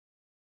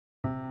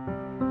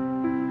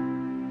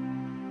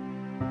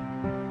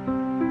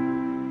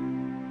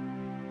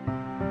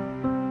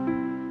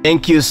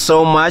Thank you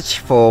so much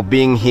for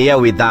being here.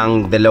 We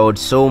thank the Lord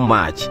so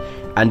much.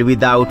 And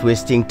without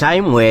wasting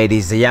time, where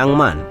is the young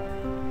man?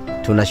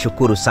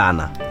 Tunashukuru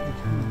sana.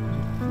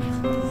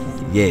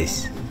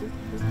 Yes.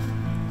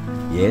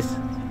 Yes.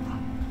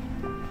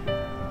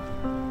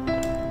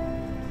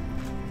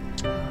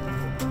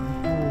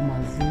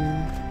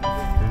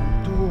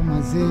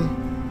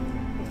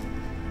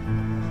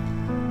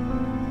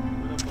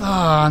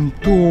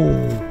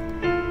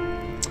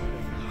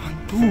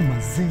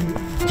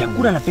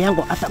 Chakula na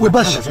peyango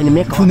hata sasa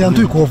nimeka. Fundi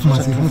Antu yuko off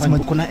mazee. Unasema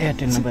kuna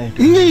Airtel namba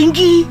yetu.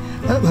 Ingi.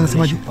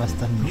 Unasemaje?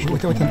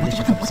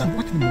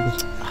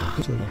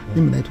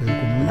 Mimi naitwa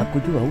yuko.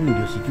 Nakujua huyu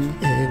ndio sijui.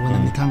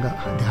 Wananitanga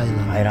the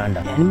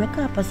Highlander.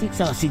 Nimekaa hapa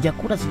 6 hours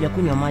sijakula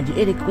sijakunywa maji.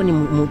 Eric kwani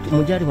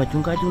mjari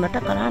wachungaji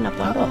unataka laana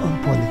kwa roho.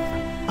 Pole.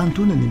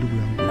 Antune ni ndugu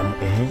yangu.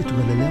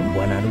 Tumelelewa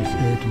bwana harusi.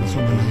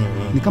 Tumesoma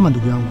naye. Ni kama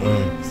ndugu yangu.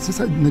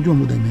 Sasa najua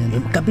muda imeenda.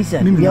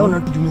 Kabisa. Mimi naona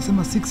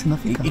tumesema 6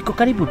 inafika. Iko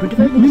karibu 25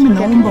 minutes. Mimi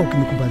naomba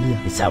ukinikubalia.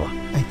 Ni sawa.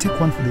 I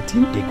take one for the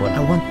team. I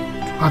want to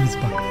have his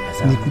back.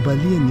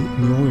 Nikubalie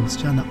nioe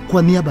msichana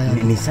kwa niaba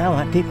yake. Ni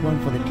sawa, take one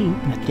for the team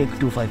na take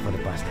 25 for the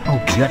pastor.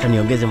 Okay. Hata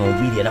niongeze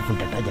mahubiri alafu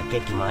nitataja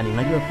keki mahali.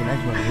 Unajua kuna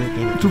lazima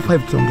niweke ile 25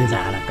 tuongeza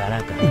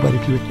haraka.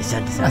 Ubarikiwe.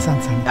 Asante sana.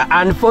 Asante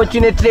sana.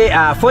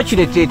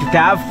 Unfortunately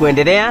tutahafu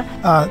kuendelea.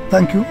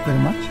 Thank you very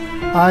much.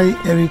 I,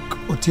 Eric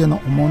Otieno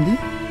Omondi,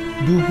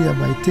 do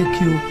hereby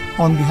take you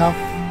on behalf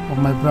of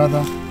my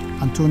brother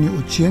Antonio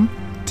Ochieng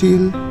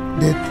till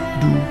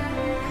death do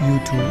you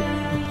two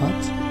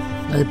apart.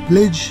 I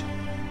pledge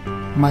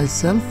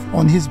myself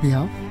on his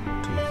behalf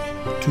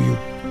to you.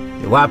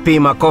 Wapi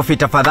makofi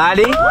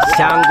tafadhali,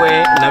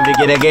 shangwe na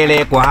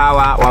vigelegele kwa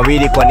hawa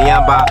wawili kwa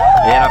niaba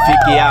ya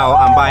rafiki yao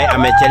ambaye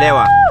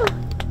amechelewa.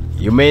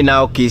 You may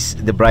now kiss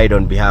the bride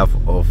on behalf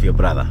of your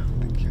brother.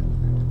 Thank you.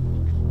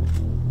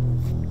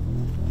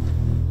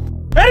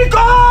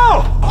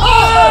 Erico!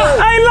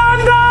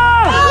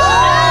 Highlander!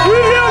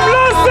 William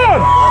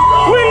Lawson!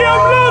 William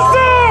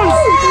Lawson!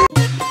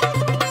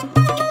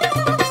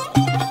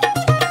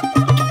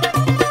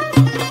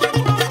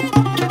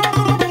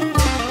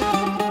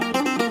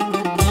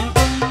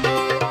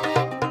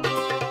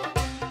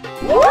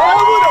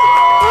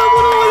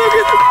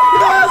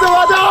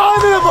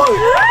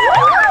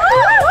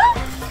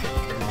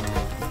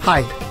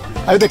 Hi,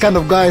 are you the kind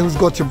of guy who's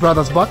got your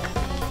brother's back?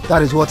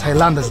 That is what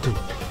Highlanders do.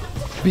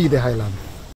 Be the Highlander.